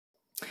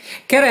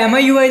खैर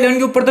MIUI 11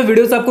 के ऊपर तो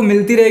वीडियोस आपको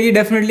मिलती रहेगी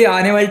डेफिनेटली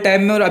आने वाले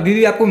टाइम में, और अभी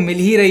भी आपको मिल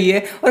ही रही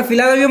है। और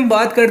फिलहाल अभी हम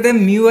बात करते हैं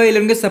MIUI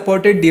 11 के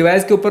सपोर्टेड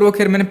डिवाइस के ऊपर। वो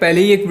खैर मैंने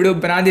पहले ही एक वीडियो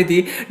बना दी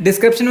थी,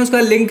 डिस्क्रिप्शन में उसका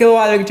लिंक है, वो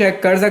आगे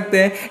चेक कर सकते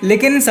हैं।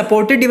 लेकिन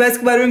सपोर्टेड डिवाइस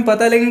के बारे में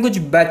पता, लेकिन कुछ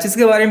बैचेस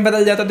के बारे में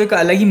पता जाता तो एक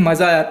अलग ही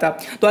मजा आ जाता।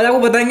 तो आज आपको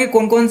बताएंगे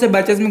कौन कौन से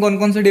बैचेस में कौन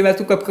कौन से डिवाइस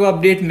को कब कब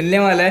अपडेट मिलने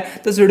वाला है।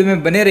 तो इस वीडियो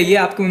में बने रहिए,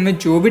 आपके मन में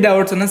जो भी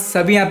डाउट्स है ना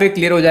सभी यहाँ पे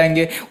क्लियर हो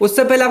जाएंगे।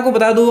 उससे पहले आपको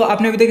बता दूं,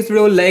 आपने अभी तक इस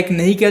वीडियो को लाइक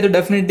नहीं किया तो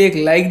डेफिनेटली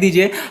एक लाइक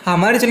दीजिए,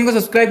 हमारे चैनल को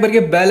सब्सक्राइब करके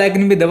बेल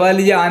आइकन भी दबा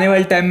लीजिए। आने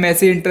वाले टाइम में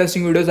ऐसी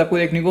इंटरेस्टिंग वीडियोस आपको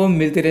देखने को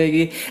मिलती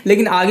रहेगी।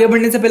 लेकिन आगे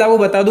बढ़ने से पहले आपको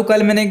बता दूं,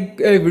 कल मैंने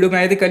एक वीडियो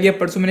बनाई थी, कल या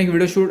परसों मैंने एक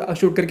वीडियो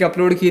शूट करके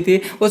अपलोड की थी।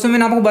 उसमें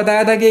मैंने आपको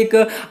बताया था कि एक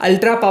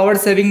अल्ट्रा पावर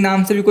सेविंग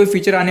नाम से भी कोई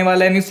फीचर आने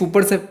वाला है, यानी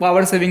सुपर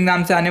पावर सेविंग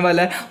नाम से आने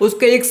वाला है।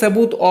 उसका एक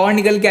सबूत और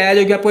निकल के आया,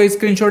 जो कि आपको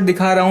स्क्रीनशॉट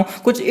दिखा रहा हूं।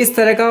 कुछ इस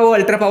तरह का वो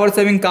अल्ट्रा पावर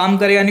सेविंग काम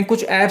करेगा, यानी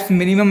कुछ ऐप्स,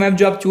 मिनिमम ऐप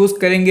जो आप चूज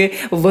करेंगे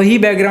वही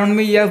बैकग्राउंड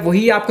में या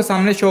वही आपके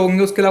सामने शो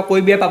होंगे, उसके अलावा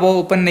कोई भी ऐप आप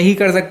ओपन नहीं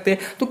कर सकते।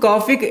 तो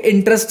काफी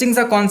इंटरेस्टिंग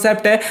सा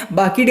कॉन्सेप्ट है।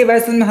 बाकी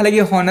डिवाइस में, हालांकि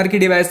हॉनर की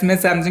डिवाइस में,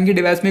 सैमसंग की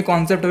डिवाइस में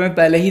कॉन्सेप्ट हमें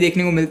पहले ही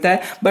देखने को मिलता है,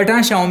 बट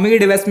हाँ Xiaomi की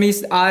डिवाइस में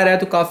आ रहा है,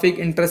 तो काफी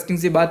इंटरेस्टिंग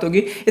सी बात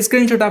होगी।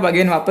 स्क्रीनशॉट आप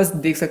अगेन वापस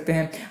देख सकते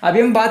हैं।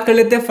 अभी हम बात कर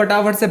लेते हैं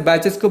फटाफट से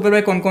बैचेस के ऊपर,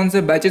 कौन कौन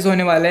से बैचेस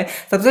होने वाले हैं।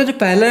 सबसे जो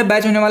पहला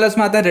बैच होने वाला है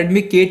उसमें आता है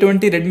Redmi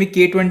K20, Redmi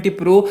K20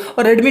 Pro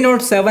और Redmi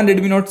Note 7,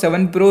 Redmi Note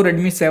 7 Pro,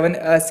 Redmi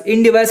 7S।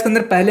 इन डिवाइस के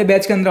अंदर पहले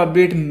बैच के अंदर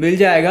अपडेट मिल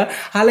जाएगा।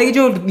 हालांकि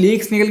जो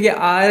लीक्स निकल के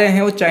आ रहे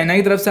हैं वो चाइना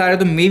की तरफ से आ रहे हैं,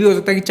 तो मे भी हो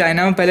सकता है कि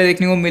चाइना में पहले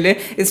देखने को मिले।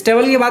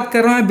 स्टेबल की बात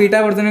कर रहा हूँ, बीटा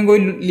वर्जन में कोई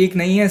लीक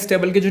नहीं है।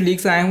 स्टेबल के जो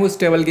लीक्स आए हैं वो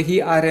स्टेबल के ही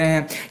आ रहे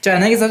हैं।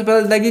 चाइना के सबसे पता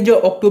चलता है कि जो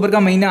अक्टूबर का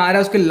महीना आ रहा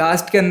है उसके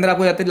लास्ट के अंदर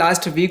आपको जाते,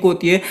 लास्ट वीक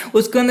होती है,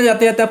 उसके अंदर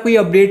जाते जाते आपको ये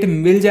अपडेट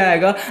मिल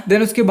जाएगा।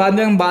 देन उसके बाद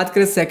में हम बात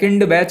करें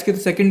सेकंड बैच की, तो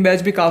सेकंड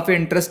बैच भी काफी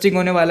इंटरेस्टिंग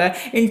होने वाला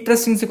है।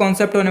 इंटरेस्टिंग से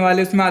कॉन्सेप्ट होने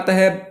वाले, उसमें आता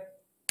है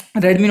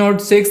Redmi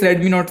Note 6,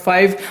 Redmi Note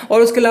 5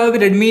 और उसके अलावा भी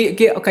Redmi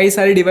के कई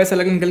सारे डिवाइस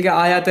अलग निकल के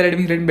आ जाते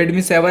हैं।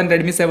 Redmi 7,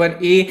 Redmi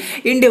 7A,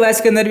 इन डिवाइस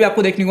के अंदर भी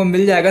आपको देखने को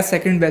मिल जाएगा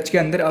सेकंड बैच के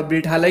अंदर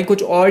अपडेट। हालांकि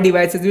कुछ और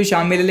डिवाइसेस भी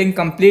शामिल है, लेकिन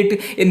कंप्लीट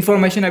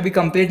इन्फॉर्मेशन अभी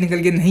कंप्लीट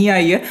निकल के नहीं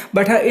आई है,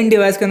 बट हाँ इन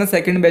डिवाइस के अंदर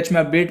सेकंड बैच में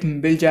अपडेट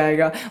मिल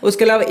जाएगा।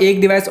 उसके अलावा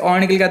एक डिवाइस और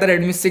निकल के आता है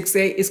Redmi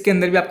 6A, इसके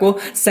अंदर भी आपको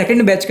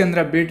सेकंड बैच के अंदर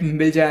अपडेट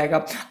मिल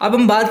जाएगा। अब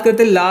हम बात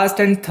करते हैं लास्ट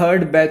एंड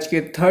थर्ड बैच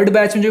के। थर्ड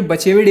बैच में जो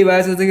बचे हुए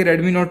डिवाइस जैसे कि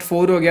Redmi Note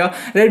 4 हो गया,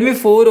 Redmi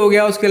 4 हो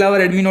गया, उसके अलावा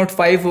Redmi Note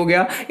 5 हो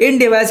गया, इन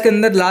डिवाइस के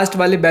अंदर लास्ट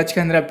वाले बैच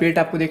के अंदर अपडेट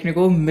आपको देखने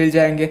को मिल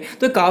जाएंगे।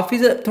 तो काफी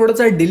थोड़ा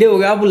सा डिले हो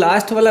गया। अब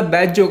लास्ट वाला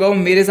बैच जो होगा वो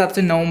मेरे हिसाब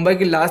से नवंबर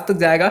के लास्ट तक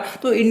जाएगा।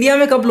 तो इंडिया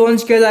में कब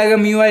लॉन्च किया जाएगा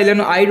MIUI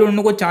 11 आई डोंट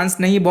नो, को चांस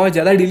नहीं, बहुत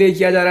ज्यादा डिले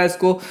किया जा रहा है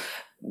इसको।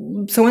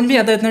 समझ नहीं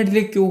आता इतना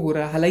डिले क्यों हो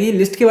रहा है। हालांकि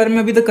लिस्ट के बारे में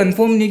अभी तक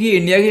कंफर्म नहीं कि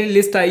इंडिया की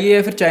लिस्ट आई है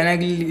या फिर चाइना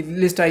की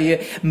लिस्ट आई है।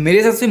 मेरे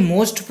हिसाब से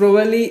मोस्ट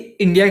प्रोबेबली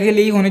इंडिया के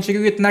लिए ही होनी चाहिए,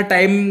 क्योंकि इतना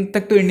टाइम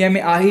तक तो इंडिया में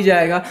आ ही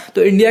जाएगा,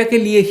 तो इंडिया के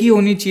लिए ही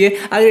होनी चाहिए।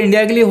 अगर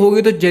इंडिया के लिए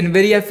होगी तो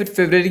जनवरी या फिर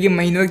फरवरी के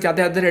महीने तक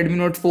जाते जाते Redmi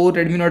Note 4,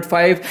 Redmi Note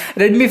 5,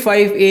 Redmi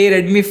 5A,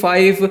 Redmi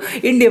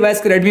 5, इन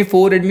डिवाइस के Redmi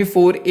 4, Redmi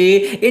 4A,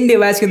 इन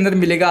डिवाइस के अंदर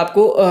मिलेगा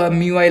आपको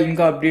MIUI 11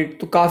 का अपडेट।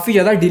 तो काफ़ी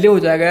ज़्यादा डिले हो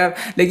जाएगा यार।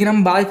 लेकिन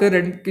हम बात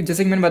करें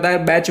जैसे कि मैंने बताया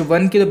बैच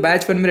 1 की, तो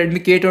बैच 1 में Redmi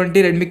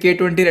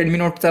K20, Redmi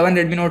Note 7,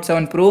 Redmi Note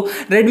 7 Pro,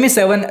 Redmi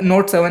 7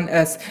 Note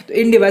 7S, तो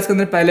इन डिवाइस के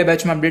अंदर पहले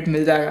बैच में अपडेट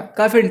मिल जाएगा।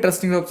 काफी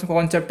इंटरेस्टिंग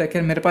कॉन्सेप्ट है।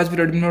 खैर मेरे पास भी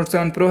Redmi Note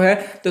 7 Pro है,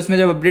 तो उसमें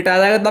जब अपडेट आ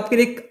जाएगा तो आपके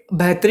लिए एक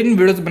बेहतरीन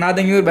वीडियोस बना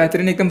देंगे और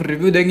बेहतरीन एकदम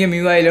रिव्यू देंगे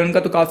MIUI 11 का,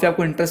 तो काफी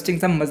आपको इंटरेस्टिंग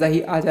सा मजा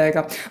ही आ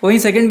जाएगा। वहीं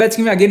सेकंड बैच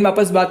की मैं अगेन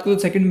वापस बात करूँ,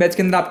 सेकंड बैच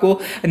के अंदर आपको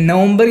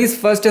नवंबर की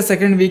फर्स्ट या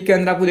सेकंड वीक के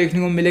अंदर आपको देखने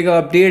को मिलेगा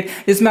अपडेट,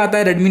 जिसमें आता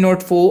है Redmi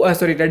Note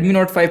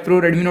 5 Pro,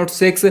 Redmi Note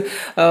 6,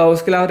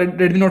 उसके अलावा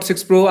Redmi Note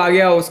 6 Pro आ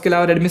गया, उसके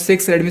अलावा Redmi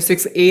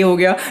 6A हो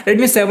गया,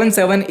 Redmi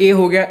 7A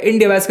हो गया। इन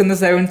डिवाइस के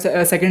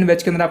अंदर सेकंड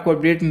बैच के अंदर आपको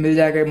अपडेट मिल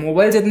जाएगा।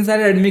 मोबाइल इतने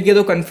सारे Redmi के,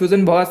 तो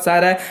कंफ्यूजन बहुत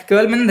सारा है।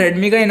 केवल मैंने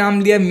Redmi का ही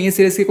नाम लिया, मी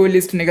सीरीज की कोई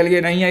लिस्ट निकल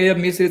के नहीं आई। अब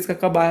मी सीरीज का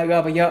कब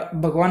आएगा भैया,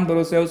 भगवान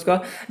भरोसे है उसका,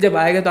 जब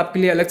आएगा तो आपके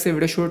लिए अलग से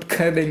वीडियो शूट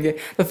कर देंगे।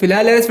 तो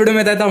फिलहाल इस वीडियो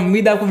में था,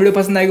 उम्मीद आपको वीडियो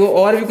पसंद आएगी।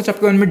 और भी कुछ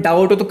आपके मन में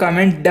डाउट हो तो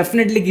कमेंट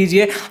डेफिनेटली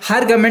कीजिए,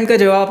 हर कमेंट का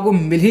जवाब आपको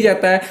मिल ही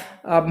जाता है।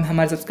 आप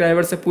हमारे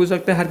सब्सक्राइबर से पूछ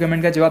सकते हैं, हर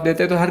कमेंट का जवाब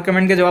देते हैं, तो हर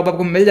कमेंट का जवाब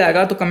आपको मिल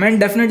जाएगा। तो कमेंट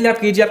डेफिनेटली आप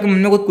कीजिए, आपके मन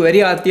में कोई क्वेरी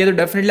आती है तो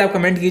डेफिनेटली आप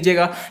कमेंट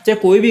कीजिएगा, चाहे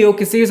कोई भी हो,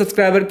 किसी भी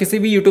सब्सक्राइबर, किसी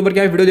भी यूट्यूबर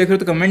का वीडियो देख रहे हो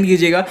तो कमेंट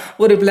कीजिएगा,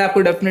 वो रिप्लाई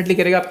आपको डेफिनेटली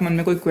करेगा, आपके मन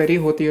में कोई क्वेरी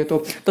होती है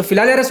तो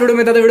फिलहाल यार इस वीडियो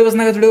में था, तो वीडियो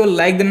पसंद आया तो वीडियो को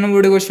लाइक देना,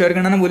 वीडियो को शेयर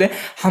करना ना भूले,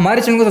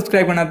 हमारे चैनल को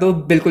सब्सक्राइब करना तो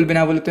बिल्कुल भी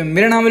ना भूले। तो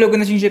मेरा नाम है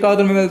लोकेश शेखावत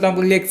और मैं मिलता हूँ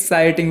आपको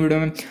एक्साइटिंग वीडियो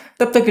में।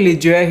 तब तक के लिए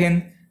जय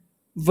हिंद,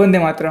 वंदे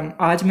मातरम।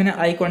 आज मैंने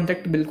आई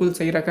कॉन्टैक्ट बिल्कुल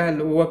सही रखा है,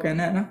 लोगों का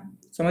कहना है ना,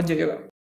 समझ जाइएगा।